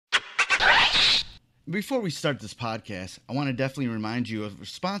Before we start this podcast, I want to definitely remind you of a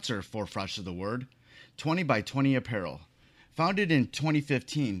sponsor for Fresh of the Word, 20 by 20 Apparel. Founded in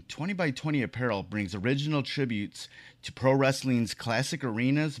 2015, 20 by 20 Apparel brings original tributes to pro wrestling's classic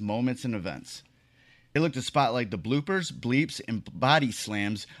arenas, moments, and events. They look to spotlight the bloopers, bleeps, and body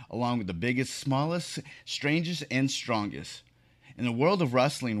slams along with the biggest, smallest, strangest, and strongest. In the world of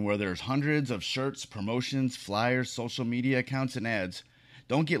wrestling where there's hundreds of shirts, promotions, flyers, social media accounts, and ads,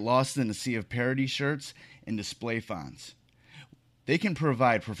 don't get lost in the sea of parody shirts and display fonts. They can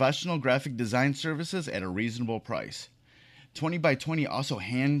provide professional graphic design services at a reasonable price. 20 by 20 also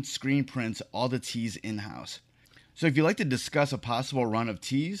hand screen prints all the tees in-house. So if you'd like to discuss a possible run of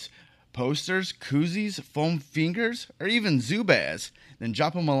tees, posters, koozies, foam fingers, or even Zubaz, then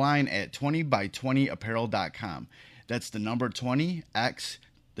drop them a line at 20by20apparel.com. That's the number 20x,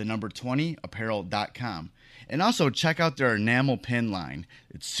 the number 20apparel.com. And also check out their enamel pin line.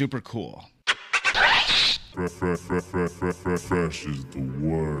 It's super cool. Fresh is the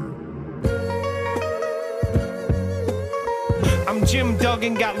word. I'm Jim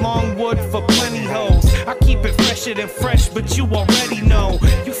Duggan, got long wood for plenty hoes. I keep it fresher than fresh, but you already know.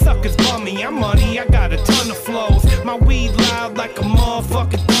 You suckers bummy, I'm money, I got a ton of flows. My weed loud like a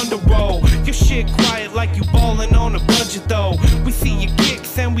motherfucking thunder roll. Your shit quiet like you ballin' on a budget though. We see your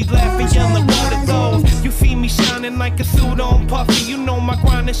kicks and we laugh and yellin' what are those. You see me shining like a suit on puffy. You know my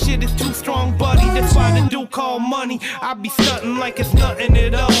grindin' shit is too strong, buddy. That's why the dude call money. I be stuntin' like it's nothing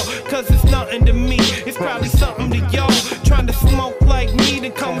at all. Cause it's nothing to me, it's probably something to y'all. Trying to smoke like me,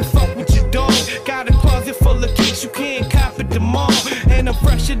 then come and fuck with your dog. Got a closet full of kicks, you can't cop it tomorrow. And I'm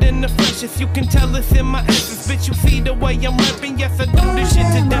fresher than the freshest, you can tell it's in my essence. Bitch, you see the way I'm rapping, yes I do this shit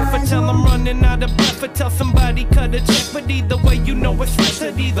to death. I tell I'm running out of breath, I tell somebody cut a check. But either way you know it's fresh,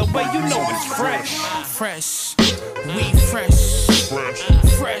 and either way you know it's fresh. Fresh, we fresh. Fresh,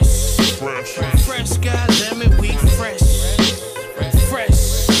 fresh, fresh, goddammit, we fresh.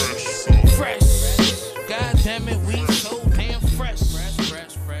 Fresh, fresh, goddammit, we so damn fresh.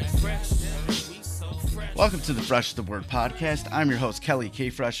 Welcome to the Fresh the Word podcast. I'm your host, Kelly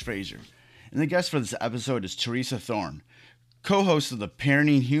K. Fresh Frazier. And the guest for this episode is Teresa Thorne, co-host of the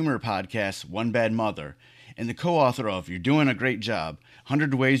parenting humor podcast, One Bad Mother, and the co-author of You're Doing a Great Job,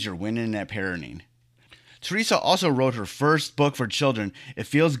 100 Ways You're Winning at Parenting. Teresa also wrote her first book for children, It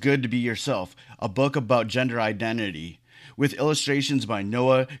Feels Good to Be Yourself, a book about gender identity, with illustrations by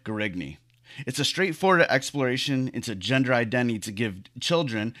Noah Garigny. It's a straightforward exploration into gender identity to give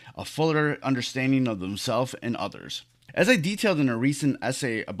children a fuller understanding of themselves and others. As I detailed in a recent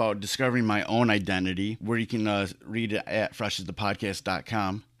essay about discovering my own identity, where you can read it at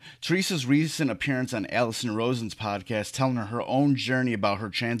freshasthepodcast.com, Teresa's recent appearance on Allison Rosen's podcast telling her own journey about her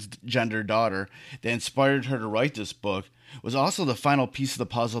transgender daughter that inspired her to write this book was also the final piece of the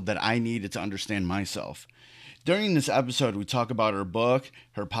puzzle that I needed to understand myself. During this episode, we talk about her book,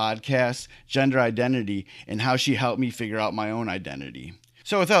 her podcast, gender identity, and how she helped me figure out my own identity.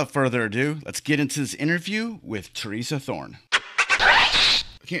 So without further ado, let's get into this interview with Teresa Thorne.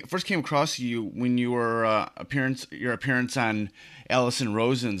 First came across you when you were your appearance on Allison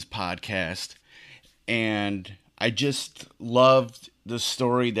Rosen's podcast, and I just loved the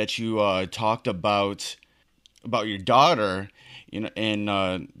story that you talked about your daughter,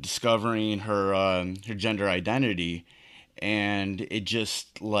 and discovering her gender identity, and it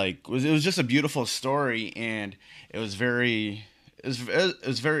just was just a beautiful story, and it was very.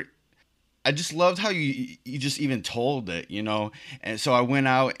 I just loved how you just even told it, and so I went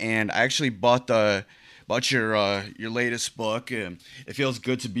out and I actually bought your latest book, It Feels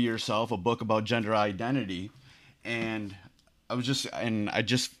Good to Be Yourself, a book about gender identity, and I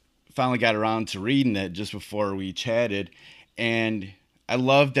just finally got around to reading it just before we chatted. And I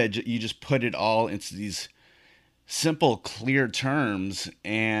love that you just put it all into these simple, clear terms.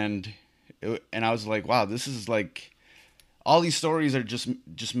 And I was like, wow, this is like, all these stories are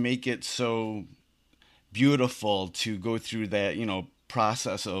just make it so beautiful to go through that,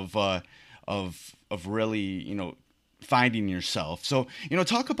 process of really, finding yourself. So,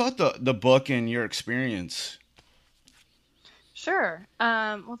 talk about the book and your experience. Sure.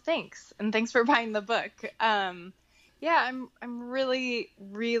 Well, thanks. And thanks for buying the book. Yeah, I'm really,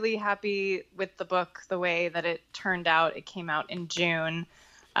 really happy with the book, the way that it turned out. It came out in June.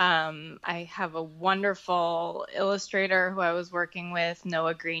 I have a wonderful illustrator who I was working with,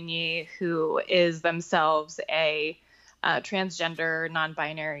 Noah Garigny, who is themselves a transgender,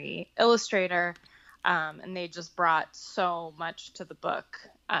 non-binary illustrator. And they just brought so much to the book.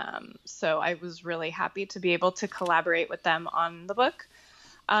 So I was really happy to be able to collaborate with them on the book.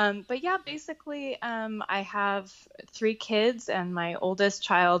 But yeah, basically, I have 3 kids, and my oldest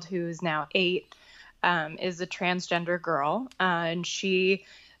child, who's now 8, is a transgender girl, and she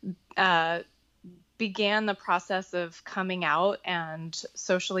began the process of coming out and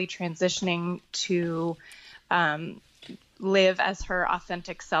socially transitioning to live as her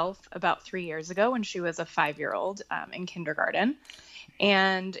authentic self about 3 years ago when she was a 5-year-old in kindergarten.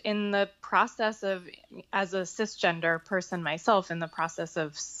 And in the process of, as a cisgender person myself, in the process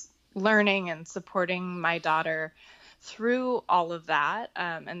of learning and supporting my daughter through all of that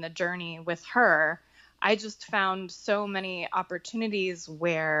and the journey with her, I just found so many opportunities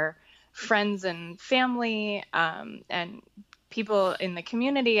where friends and family and people in the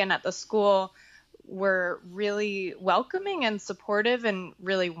community and at the school were really welcoming and supportive and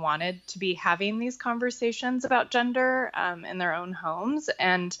really wanted to be having these conversations about gender in their own homes.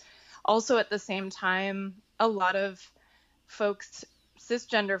 And also at the same time, a lot of folks,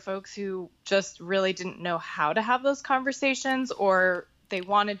 cisgender folks, who just really didn't know how to have those conversations, or they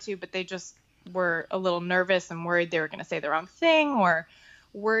wanted to, but they just were a little nervous and worried they were going to say the wrong thing, or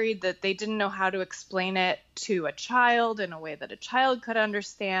worried that they didn't know how to explain it to a child in a way that a child could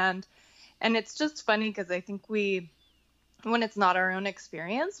understand. And it's just funny because I think when it's not our own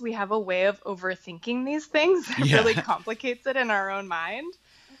experience, we have a way of overthinking these things that really complicates it in our own mind.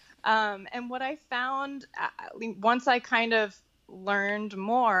 And what I found once I kind of learned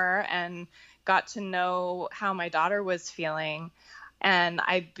more and got to know how my daughter was feeling, and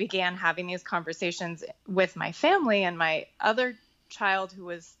I began having these conversations with my family and my other child, who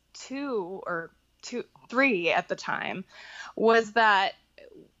was 3 at the time, was that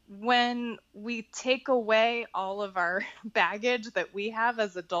when we take away all of our baggage that we have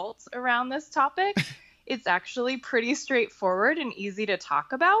as adults around this topic, it's actually pretty straightforward and easy to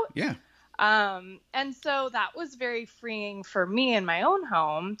talk about. Yeah. And so that was very freeing for me in my own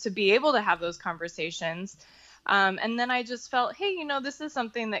home to be able to have those conversations. And then I just felt, hey, this is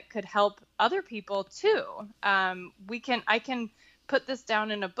something that could help other people too. I can put this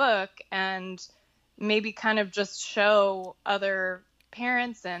down in a book and maybe kind of just show other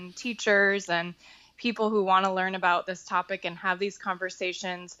parents and teachers and people who want to learn about this topic and have these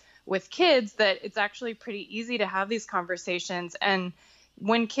conversations with kids that it's actually pretty easy to have these conversations. And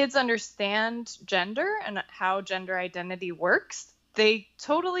when kids understand gender and how gender identity works, they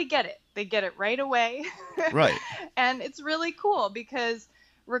totally get it. They get it right away. Right. And it's really cool because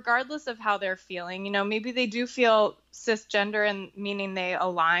regardless of how they're feeling, maybe they do feel cisgender, and meaning they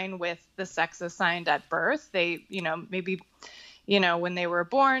align with the sex assigned at birth. They, maybe when they were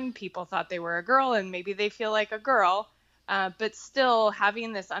born, people thought they were a girl and maybe they feel like a girl, but still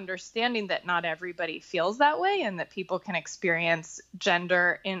having this understanding that not everybody feels that way and that people can experience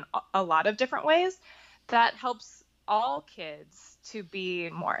gender in a lot of different ways, that helps all kids to be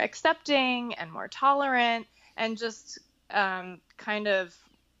more accepting and more tolerant, and just kind of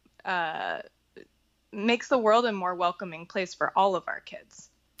makes the world a more welcoming place for all of our kids.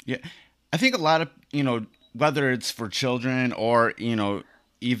 Yeah. I think a lot of, whether it's for children or,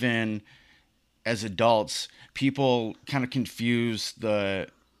 even as adults, people kind of confuse the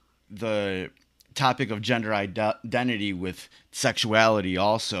topic of gender identity with sexuality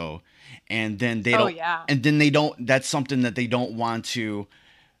also. And then they don't, that's something that they don't want to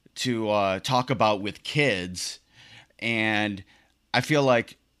talk about with kids. And I feel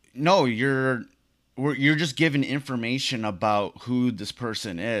like, no, you're just given information about who this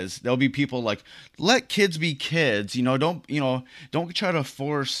person is. There'll be people like, let kids be kids, don't try to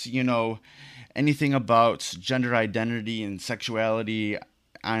force, anything about gender identity and sexuality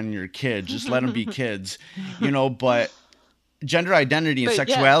on your kids. Just let them be kids, but gender identity and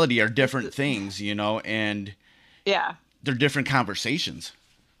sexuality are different things, and they're different conversations.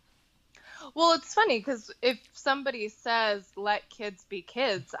 Well, it's funny because if somebody says, let kids be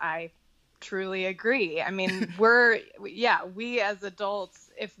kids, I truly agree. I mean, we as adults,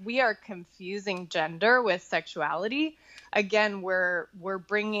 if we are confusing gender with sexuality, again, we're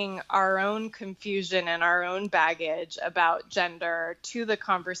bringing our own confusion and our own baggage about gender to the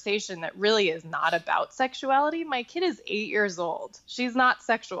conversation that really is not about sexuality. My kid is 8 years old. She's not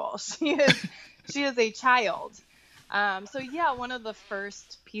sexual. She is a child. One of the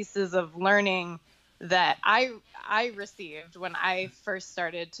first pieces of learning that I received when I first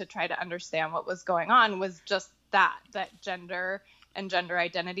started to try to understand what was going on was just that gender and gender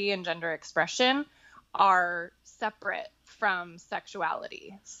identity and gender expression are separate from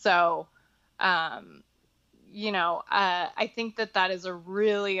sexuality. So, I think that is a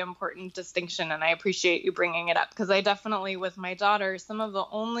really important distinction, and I appreciate you bringing it up because I definitely, with my daughter, some of the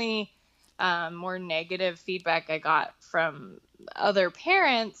only more negative feedback I got from other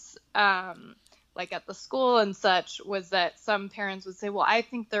parents, like at the school and such, was that some parents would say, well, I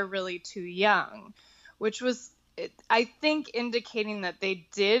think they're really too young. which was, I think, indicating that they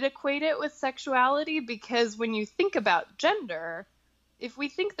did equate it with sexuality, because when you think about gender, if we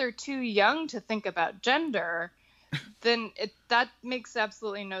think they're too young to think about gender, then that makes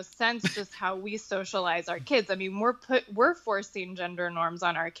absolutely no sense, just how we socialize our kids. I mean, we're forcing gender norms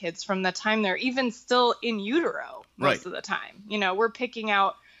on our kids from the time they're even still in utero most of the time. You know, we're picking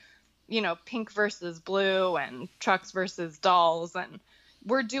out, you know, pink versus blue and trucks versus dolls, and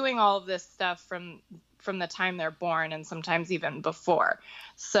we're doing all of this stuff from the time they're born, and sometimes even before.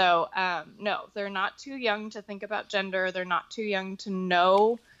 So no, they're not too young to think about gender. They're not too young to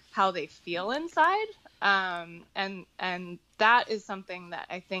know how they feel inside. And that is something that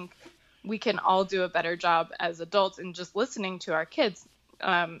I think we can all do a better job as adults in just listening to our kids.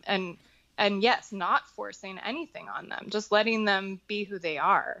 And yes, not forcing anything on them, just letting them be who they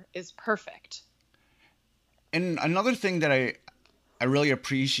are is perfect. And another thing that I really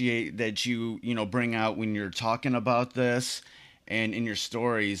appreciate that you bring out when you're talking about this and in your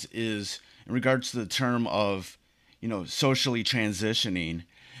stories is in regards to the term of, socially transitioning,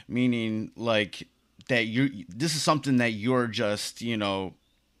 meaning like that this is something that you're just,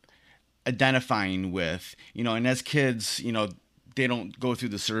 identifying with, and as kids, they don't go through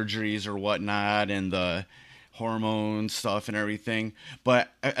the surgeries or whatnot and the hormone stuff and everything.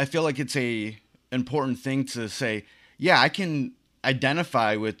 But I feel like it's a important thing to say, yeah, I can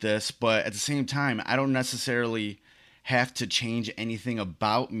identify with this, but at the same time, I don't necessarily have to change anything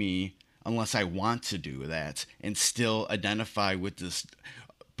about me unless I want to do that and still identify with this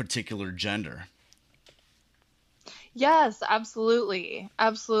particular gender. Yes, absolutely.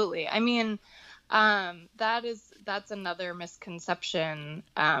 Absolutely. I mean, that's another misconception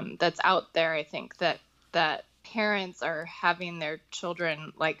that's out there. I think that parents are having their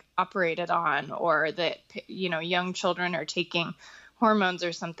children like operated on, or that, young children are taking hormones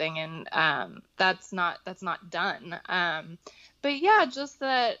or something. And that's not done. But yeah, just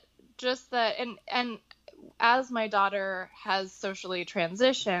that, and as my daughter has socially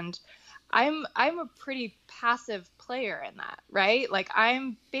transitioned, I'm a pretty passive player in that, right? Like,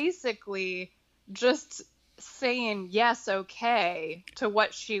 I'm basically just saying yes, okay, to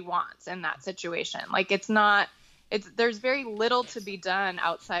what she wants in that situation. Like, there's very little to be done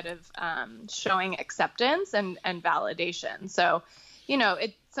outside of showing acceptance and validation. So,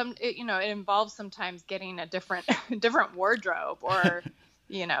 it involves sometimes getting a different wardrobe, or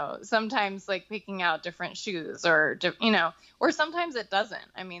sometimes like picking out different shoes, or sometimes it doesn't.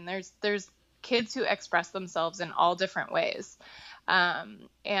 I mean, there's kids who express themselves in all different ways.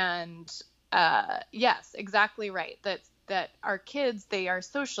 Yes, exactly right. That our kids, they are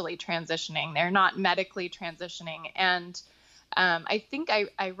socially transitioning. They're not medically transitioning. And I think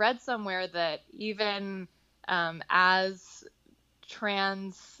I read somewhere that even as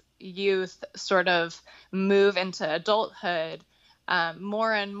trans youth sort of move into adulthood,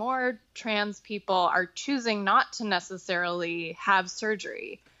 more and more trans people are choosing not to necessarily have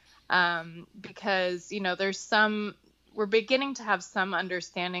surgery, because, we're beginning to have some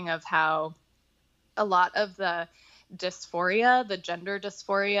understanding of how a lot of the dysphoria, the gender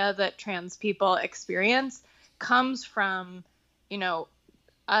dysphoria that trans people experience, comes from,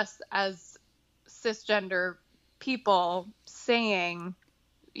 us as cisgender people saying,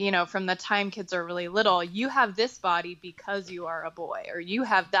 from the time kids are really little, you have this body because you are a boy, or you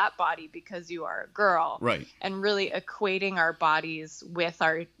have that body because you are a girl. Right. And really equating our bodies with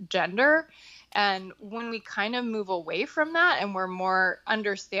our gender. And when we kind of move away from that, and we're more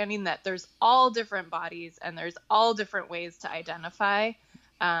understanding that there's all different bodies and there's all different ways to identify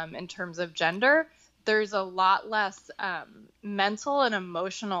in terms of gender, there's a lot less mental and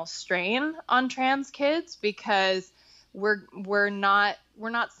emotional strain on trans kids, because we're not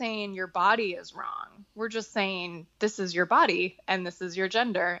saying your body is wrong. We're just saying this is your body and this is your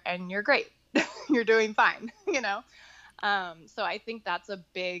gender and you're great. You're doing fine, So I think that's a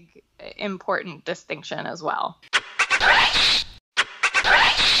big, important distinction as well.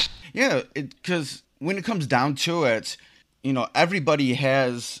 Yeah, because when it comes down to it, everybody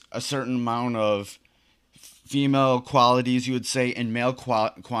has a certain amount of female qualities, you would say, and male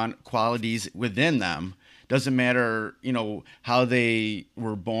qualities within them. Doesn't matter, how they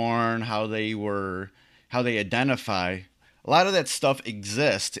were born, how they identify. A lot of that stuff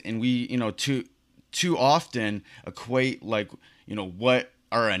exists, and we, too often equate what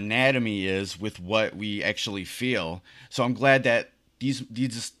our anatomy is with what we actually feel. So I'm glad that these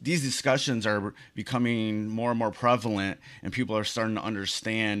discussions are becoming more and more prevalent, and people are starting to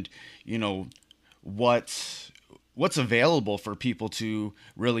understand, what's available for people to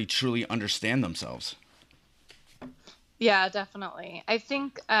really truly understand themselves. Yeah, definitely. I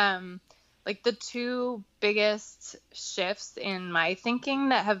think like the two biggest shifts in my thinking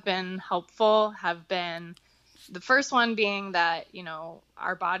that have been helpful have been the first one being that,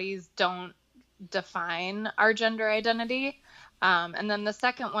 our bodies don't define our gender identity. And then the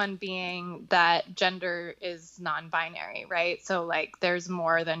second one being that gender is non-binary, right? So like there's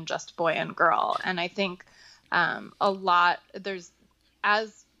more than just boy and girl. And I think as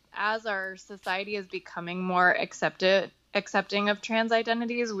our society is becoming more accepting of trans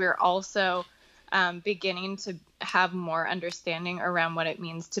identities, we're also beginning to have more understanding around what it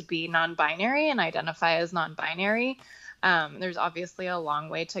means to be non-binary and identify as non-binary. There's obviously a long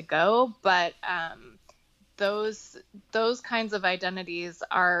way to go, but those kinds of identities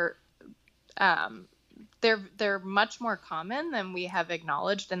are they're much more common than we have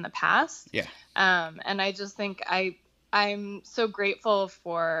acknowledged in the past. Yeah. And I just think I'm so grateful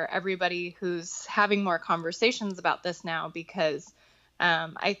for everybody who's having more conversations about this now, because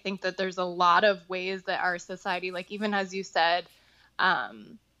I think that there's a lot of ways that our society, like even as you said,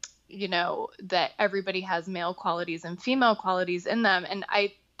 that everybody has male qualities and female qualities in them. And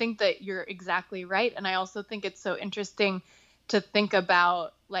I think that you're exactly right. And I also think it's so interesting to think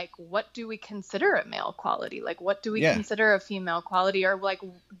about, like, what do we consider a male quality? Like, what do we consider a female quality? Or like,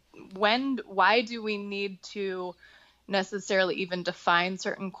 why do we need to necessarily even define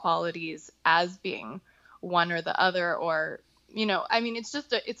certain qualities as being one or the other? Or,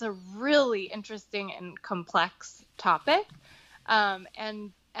 it's a really interesting and complex topic.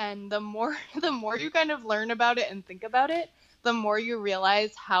 And the more you kind of learn about it and think about it, the more you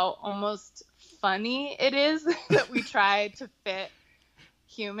realize how almost funny it is that we try to fit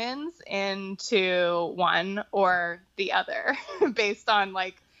humans into one or the other based on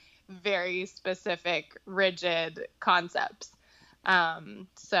like very specific, rigid concepts.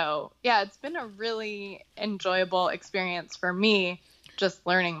 So yeah, it's been a really enjoyable experience for me just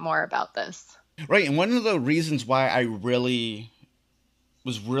learning more about this. Right. And one of the reasons why I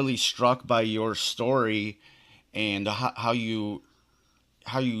was really struck by your story and how you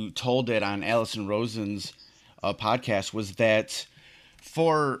told it on Allison Rosen's podcast was that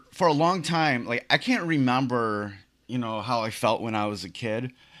for a long time, like I can't remember, how I felt when I was a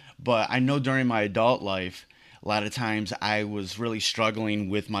kid, but I know during my adult life, a lot of times I was really struggling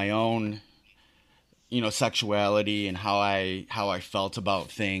with my own, sexuality and how I felt about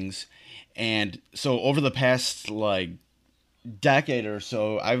things. And so over the past like decade or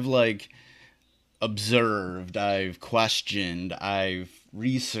so, I've like observed, I've questioned, I've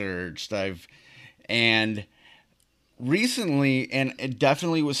researched, and recently, and it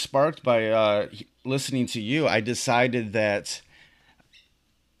definitely was sparked by listening to you, I decided that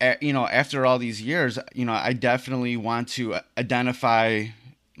after all these years, I definitely want to identify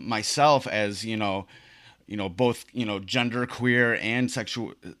myself as both gender queer and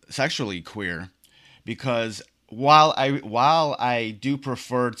sexually queer, because while I do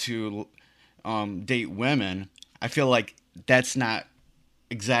prefer to date women, I feel like that's not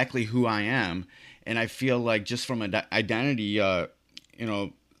exactly who I am, and I feel like just from an identity,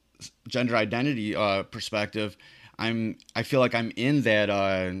 gender identity perspective, I feel like I'm in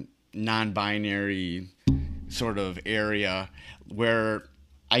that non-binary sort of area where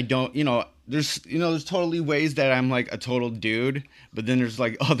I don't, there's totally ways that I'm like a total dude, but then there's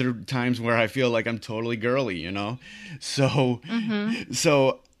like other times where I feel like I'm totally girly, so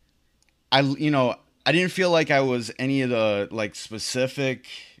so I didn't feel like I was any of the like specific,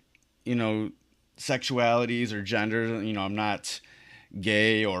 sexualities or gender. I'm not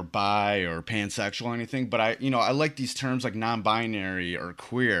gay or bi or pansexual or anything, but I like these terms like non-binary or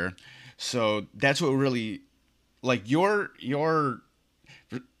queer. So that's what really, like, your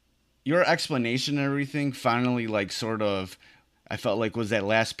explanation and everything finally, like, sort of, I felt like was that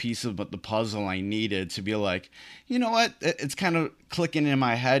last piece of the puzzle I needed to be like, you know what, it's kind of clicking in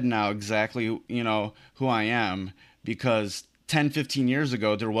my head now exactly, who I am, because 10, 15 years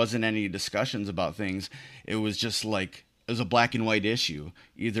ago, there wasn't any discussions about things. It was just like, it was a black and white issue.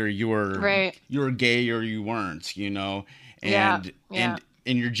 Either you were gay or you weren't, and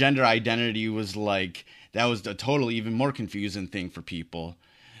your gender identity was like, that was a totally even more confusing thing for people.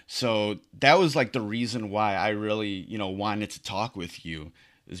 So that was like the reason why I really, wanted to talk with you,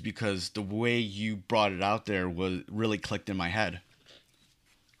 is because the way you brought it out there was really clicked in my head.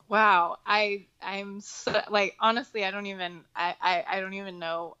 Wow. I'm so, like, honestly, I don't even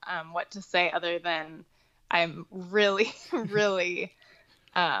know what to say other than I'm really, really,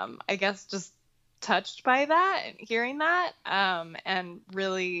 I guess just touched by that and hearing that, and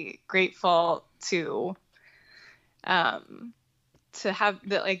really grateful to have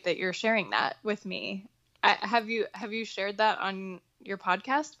that, like, that you're sharing that with me. Have you shared that on your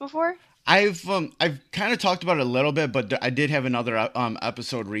podcast before? I've kind of talked about it a little bit, but I did have another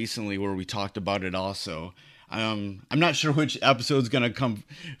episode recently where we talked about it also. I'm not sure which episode's gonna come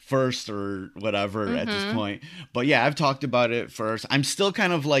first or whatever at this point, but yeah, I've talked about it first. I'm still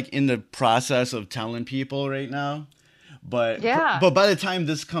kind of like in the process of telling people right now, but but by the time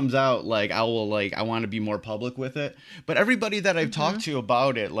this comes out, like I want to be more public with it. But everybody that I've talked to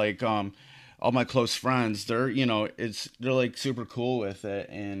about it, like all my close friends, they're they're like super cool with it,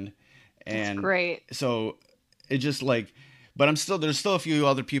 and That's great. So it just like. But there's still a few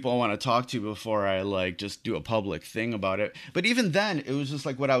other people I want to talk to before I like just do a public thing about it. But even then, it was just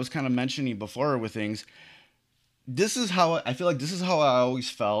like what I was kind of mentioning before with things. This is how I feel like this is how I always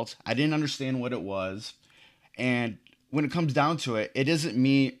felt. I didn't understand what it was. And when it comes down to it, it isn't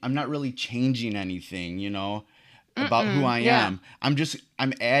me. I'm not really changing anything, about who I am.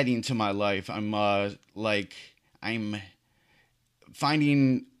 I'm adding to my life. I'm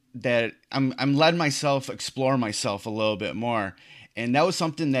finding that I'm letting myself explore myself a little bit more. And that was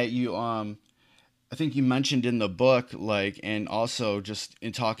something that you I think you mentioned in the book, like, and also just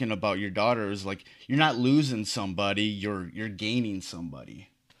in talking about your daughters, like you're not losing somebody, you're gaining somebody.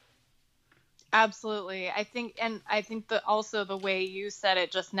 Absolutely. I think that also the way you said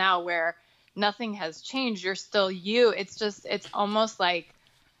it just now, where nothing has changed, you're still you. It's almost like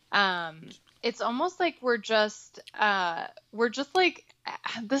we're just like,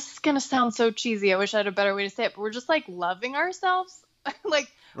 this is going to sound so cheesy. I wish I had a better way to say it, but we're just like loving ourselves.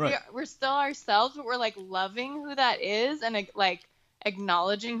 Like right. we're still ourselves, but we're like loving who that is and like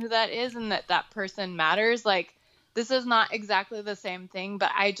acknowledging who that is and that person matters. Like this is not exactly the same thing, but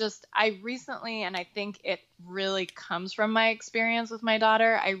I recently, and I think it really comes from my experience with my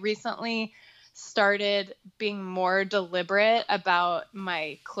daughter, I recently started being more deliberate about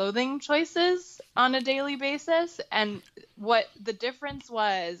my clothing choices on a daily basis. And what the difference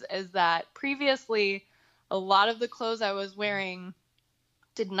is that previously a lot of the clothes I was wearing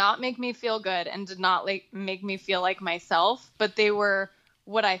did not make me feel good and did not make me feel like myself, but they were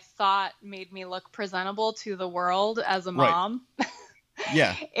what I thought made me look presentable to the world as a mom. Right.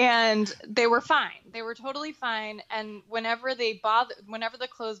 Yeah. And they were fine. They were totally fine. And whenever the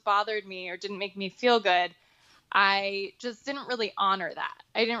clothes bothered me or didn't make me feel good, I just didn't really honor that.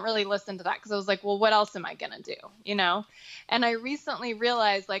 I didn't really listen to that because I was like, well, what else am I going to do? And I recently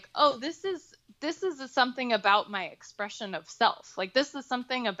realized like, oh, this is something about my expression of self. Like this is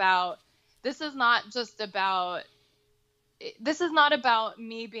not about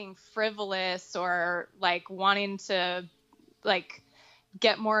me being frivolous or like wanting to like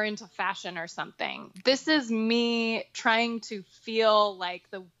get more into fashion or something. This is me trying to feel like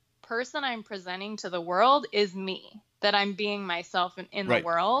the person I'm presenting to the world is me, that I'm being myself in right. the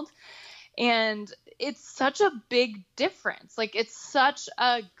world. And it's such a big difference. Like it's such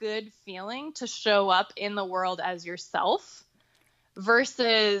a good feeling to show up in the world as yourself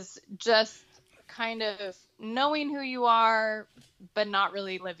versus just kind of knowing who you are, but not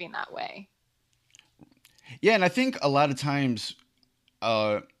really living that way. Yeah. And I think a lot of times,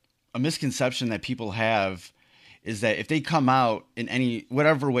 a misconception that people have is that if they come out in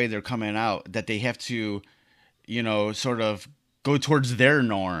whatever way they're coming out, that they have to, sort of go towards their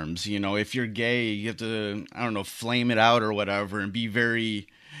norms. If you're gay, you have to, I don't know, flame it out or whatever and be very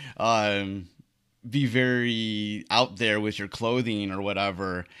out there with your clothing or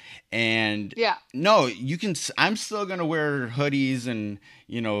whatever. And no, I'm still going to wear hoodies and,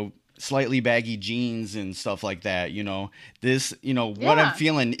 slightly baggy jeans and stuff like that. What I'm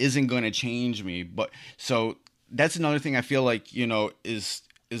feeling isn't going to change me. But so that's another thing I feel like, is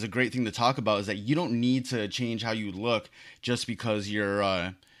a great thing to talk about, is that you don't need to change how you look just because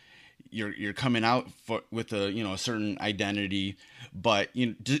you're coming out with a certain identity, but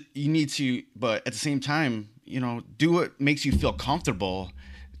you need to, but at the same time, do what makes you feel comfortable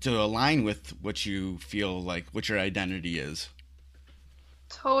to align with what you feel like, what your identity is.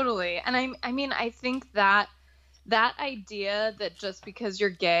 Totally. And I mean, I think that idea that just because you're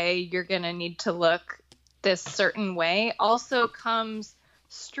gay, you're going to need to look this certain way also comes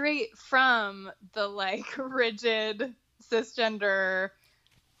straight from the like rigid cisgender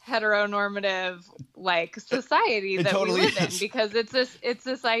heteronormative like society that totally we live is. in, because it's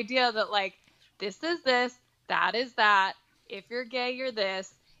this idea that like this is this, that is that, if you're gay you're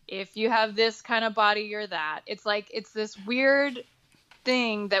this, if you have this kind of body you're that. It's like it's this weird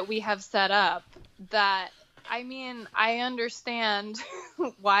thing that we have set up that, I mean, I understand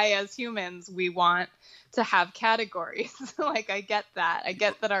why as humans we want to have categories. Like I get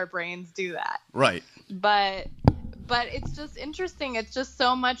that our brains do that. Right. But but it's just interesting. It's just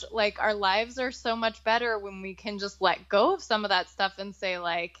so much like our lives are so much better when we can just let go of some of that stuff and say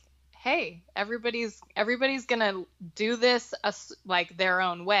like, hey, everybody's gonna do this like their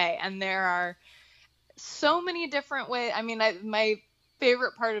own way, and there are so many different ways. I mean, my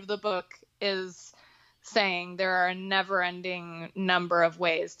favorite part of the book is saying there are a never-ending number of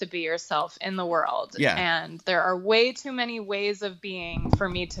ways to be yourself in the world, and there are way too many ways of being for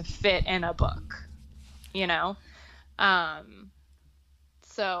me to fit in a book, you know.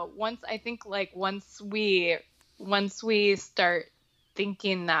 So once we start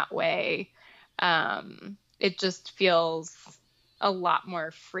thinking that way, it just feels a lot more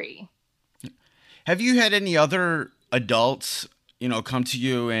free. Have you had any other adults, come to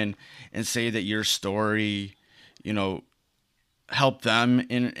you and say that your story, helped them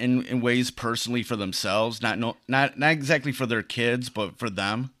in ways personally for themselves, not exactly for their kids, but for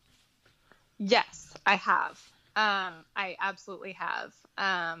them? Yes, I have. I absolutely have.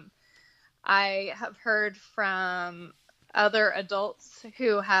 I have heard from other adults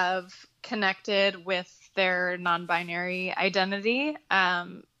who have connected with their non-binary identity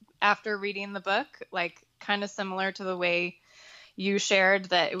after reading the book, like kind of similar to the way you shared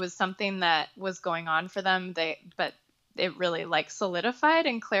that it was something that was going on for them, but it really like solidified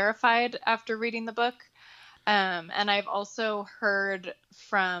and clarified after reading the book. And I've also heard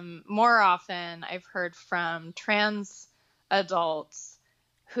from trans adults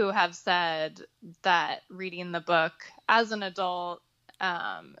who have said that reading the book as an adult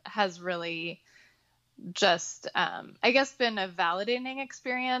has really just, I guess, been a validating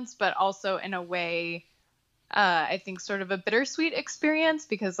experience, but also in a way, I think sort of a bittersweet experience,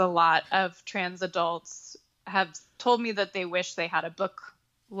 because a lot of trans adults have told me that they wish they had a book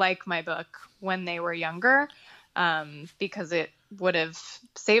like my book when they were younger, because it would have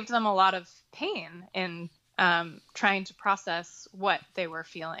saved them a lot of pain in trying to process what they were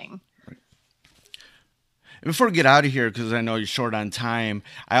feeling. Before we get out of here, because I know you're short on time,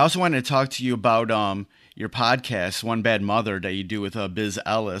 I also wanted to talk to you about your podcast, One Bad Mother, that you do with Biz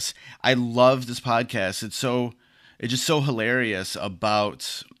Ellis. I love this podcast. It's just so hilarious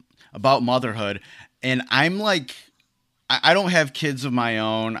about motherhood. And I'm like, I don't have kids of my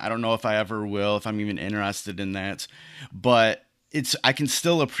own. I don't know if I ever will, if I'm even interested in that. But I can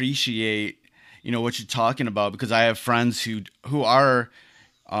still appreciate, what you're talking about, because I have friends who are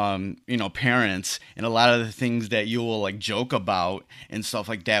parents, and a lot of the things that you will like joke about and stuff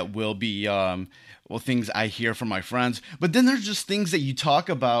like that will be things I hear from my friends. But then there's just things that you talk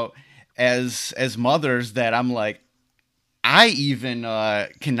about as mothers that I'm like, I even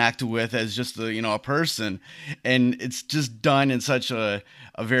connect with as just a person, and it's just done in such a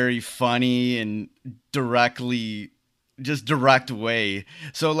very funny and direct way.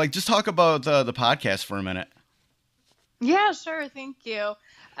 So like, just talk about the podcast for a minute. Yeah, sure. Thank you.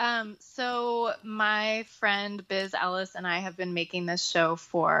 So my friend Biz Ellis and I have been making this show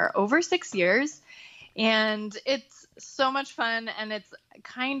for over 6 years, and it's so much fun, and it's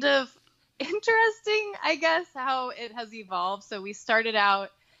kind of interesting, I guess, how it has evolved. So we started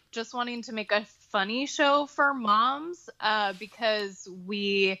out just wanting to make a funny show for moms, because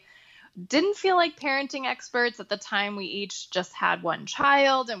we didn't feel like parenting experts at the time. We each just had one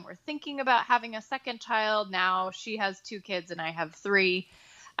child and we're thinking about having a second child. Now she has 2 kids and I have 3.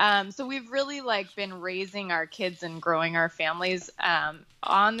 So we've really like been raising our kids and growing our families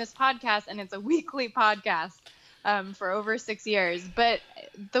on this podcast, and it's a weekly podcast for over 6 years. But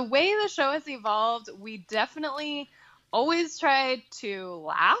the way the show has evolved, we definitely always try to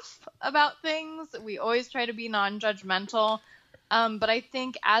laugh about things. We always try to be non-judgmental. But I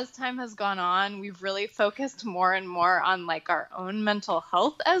think as time has gone on, we've really focused more and more on like our own mental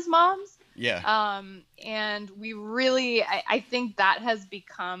health as moms. Yeah. And we really, I think that has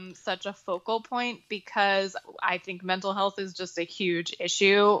become such a focal point, because I think mental health is just a huge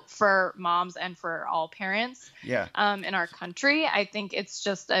issue for moms and for all parents. Yeah. In our country. I think it's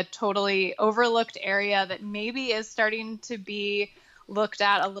just a totally overlooked area that maybe is starting to be looked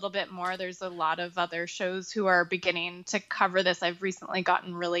at a little bit more. There's a lot of other shows who are beginning to cover this. I've recently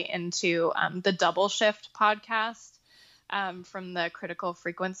gotten really into the Double Shift podcast from the Critical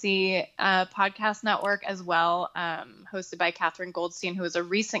Frequency podcast network as well, hosted by Catherine Goldstein, who was a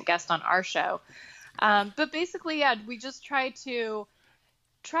recent guest on our show. But basically, yeah, we just try to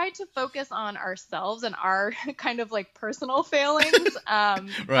focus on ourselves and our kind of like personal failings, Right.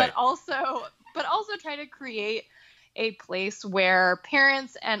 but also try to create a place where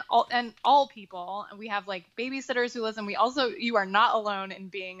parents and all people, and we have like babysitters who listen. You are not alone in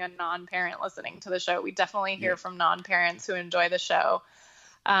being a non-parent listening to the show. We definitely hear from non-parents who enjoy the show,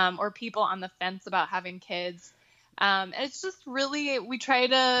 or people on the fence about having kids. And it's just really, we try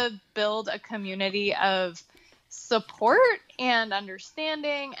to build a community of support and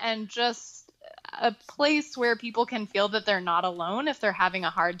understanding, and just a place where people can feel that they're not alone if they're having a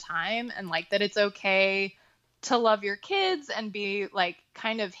hard time, and like that it's okay to love your kids and be like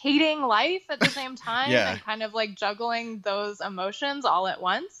kind of hating life at the same time Yeah. and kind of like juggling those emotions all at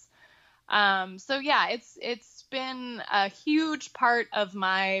once. So yeah, it's been a huge part of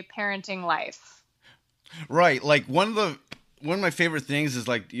my parenting life. Right. Like one of my favorite things is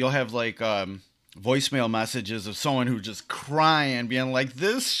like you'll have like voicemail messages of someone who just crying, being like,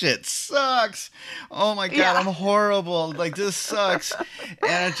 "This shit sucks. Oh my god, Yeah. I'm horrible. Like this sucks."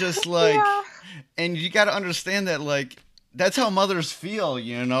 And it's just like, Yeah. and you got to understand that like that's how mothers feel,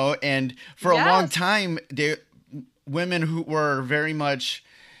 you know. And for a long Yes. time, women who were very much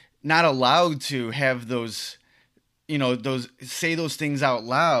not allowed to have those, you know, say those things out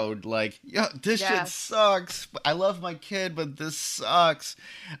loud, like, "Yeah, this shit Yes. sucks. I love my kid, but this sucks."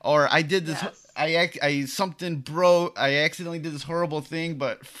 Or I did this, Yes. I something broke. I accidentally did this horrible thing,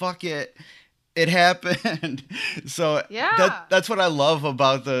 but fuck it, it happened. So Yeah. that's what I love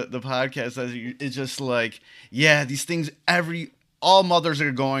about the podcast. It's just like, yeah, these things. All mothers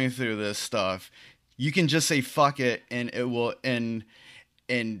are going through this stuff. You can just say fuck it, and it will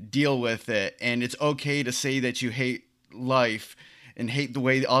and deal with it. And it's okay to say that you hate life and hate the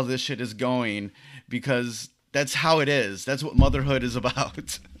way all this shit is going, because that's how it is. That's what motherhood is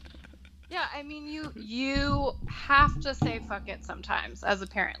about. Yeah, I mean, you have to say fuck it sometimes as a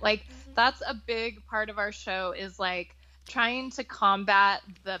parent. Like, that's a big part of our show, is like trying to combat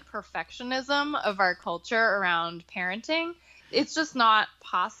the perfectionism of our culture around parenting. It's just not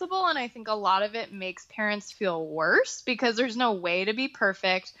possible, and I think a lot of it makes parents feel worse because there's no way to be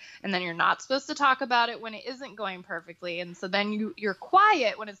perfect, and then you're not supposed to talk about it when it isn't going perfectly, and so then you're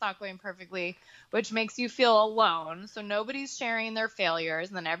quiet when it's not going perfectly, which makes you feel alone, so nobody's sharing their failures,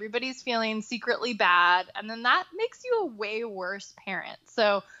 and then everybody's feeling secretly bad, and then that makes you a way worse parent.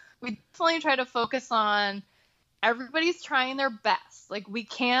 So we definitely try to focus on everybody's trying their best. Like, we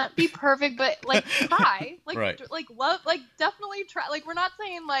can't be perfect, but like try, like, Right. like love, like definitely try. Like, we're not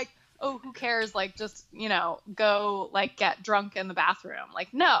saying like, oh, who cares? Like, just, you know, go like get drunk in the bathroom.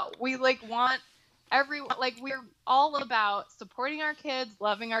 Like, no, we like want everyone, like, we're all about supporting our kids,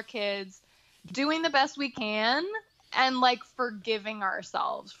 loving our kids, doing the best we can, and like forgiving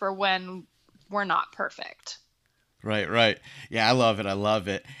ourselves for when we're not perfect. Right. Yeah, I love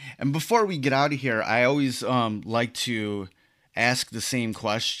it. And before we get out of here, I always like to ask the same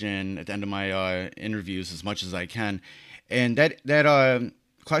question at the end of my interviews as much as I can. And that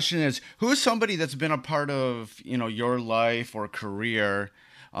question is, who is somebody that's been a part of, you know, your life or career,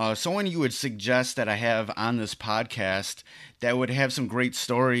 someone you would suggest that I have on this podcast that would have some great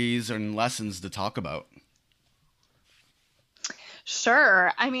stories and lessons to talk about?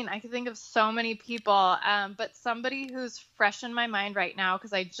 Sure. I mean, I can think of so many people, but somebody who's fresh in my mind right now,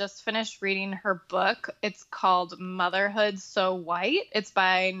 because I just finished reading her book. It's called Motherhood So White. It's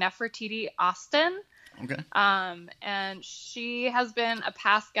by Nefertiti Austin. Okay. And she has been a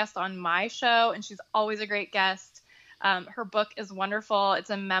past guest on my show, and she's always a great guest. Her book is wonderful.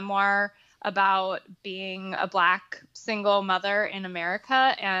 It's a memoir about being a Black single mother in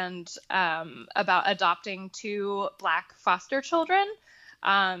America, and about adopting 2 Black foster children.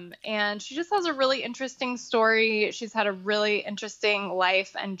 And she just has a really interesting story. She's had a really interesting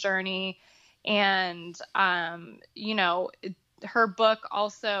life and journey. And, you know, her book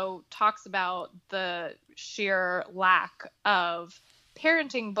also talks about the sheer lack of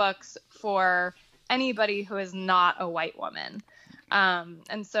parenting books for anybody who is not a white woman.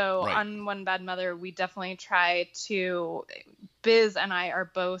 And so Right. on One Bad Mother, we definitely try to, Biz and I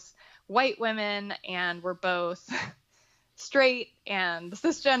are both white women, and we're both straight and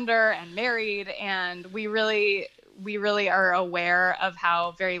cisgender and married. And we really are aware of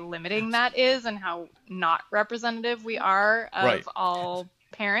how very limiting that is, and how not representative we are of Right. all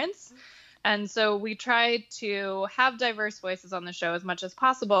parents. And so we try to have diverse voices on the show as much as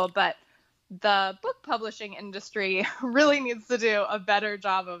possible, but the book publishing industry really needs to do a better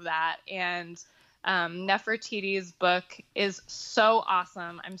job of that. And Nefertiti's book is so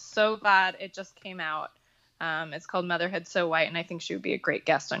awesome. I'm so glad it just came out. It's called Motherhood So White, and I think she would be a great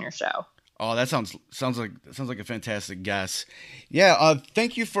guest on your show. Oh, that sounds like a fantastic guest. Yeah,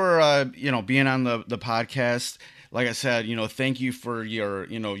 thank you for you know, being on the podcast. Like I said, you know, thank you for your,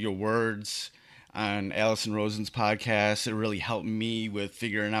 you know, your words on Allison Rosen's podcast. It really helped me with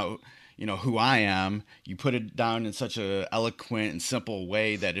figuring out, you know, who I am. You put it down in such a eloquent and simple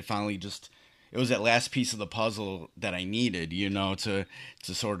way that it finally it was that last piece of the puzzle that I needed, you know, to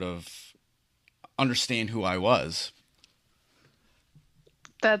sort of understand who I was.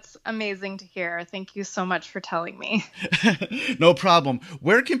 That's amazing to hear. Thank you so much for telling me. No problem.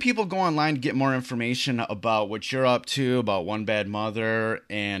 Where can people go online to get more information about what you're up to, about One Bad Mother,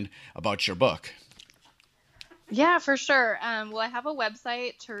 and about your book? Yeah, for sure. Well, I have a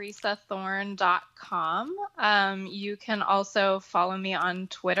website, teresathorn.com. You can also follow me on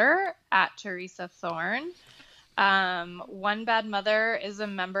Twitter at Teresa Thorn. One Bad Mother is a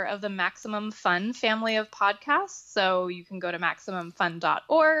member of the Maximum Fun family of podcasts. So you can go to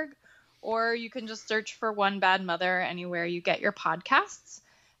MaximumFun.org, or you can just search for One Bad Mother anywhere you get your podcasts.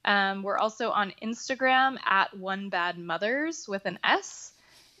 We're also on Instagram at One Bad Mothers with an S.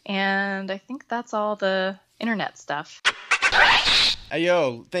 And I think that's all the internet stuff. Hey,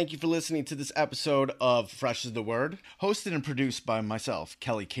 yo, thank you for listening to this episode of Fresh is the Word, hosted and produced by myself,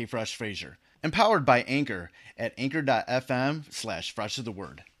 Kelly K. Fresh Frazier. Empowered by Anchor at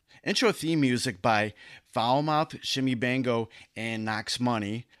anchor.fm/freshoftheword. Intro theme music by Foulmouth, Shimmy Bango, and Knox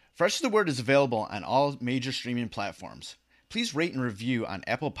Money. Fresh of the Word is available on all major streaming platforms. Please rate and review on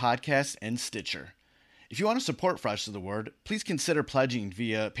Apple Podcasts and Stitcher. If you want to support Fresh of the Word, please consider pledging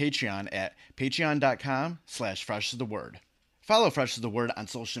via Patreon at patreon.com/freshoftheword. Follow Fresh of the Word on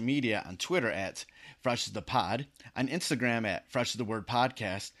social media on Twitter at FreshOfThePod, on Instagram at Fresh of the Word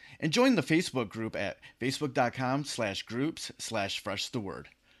Podcast, and join the Facebook group at facebook.com/groups/FreshOfTheWord.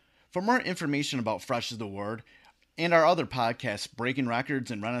 For more information about Fresh of the Word and our other podcasts, Breaking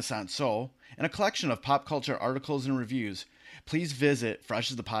Records and Renaissance Soul, and a collection of pop culture articles and reviews, please visit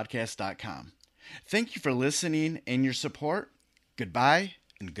freshofthepodcast.com. Thank you for listening and your support. Goodbye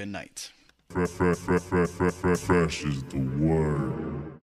and good night. Fresh is the word.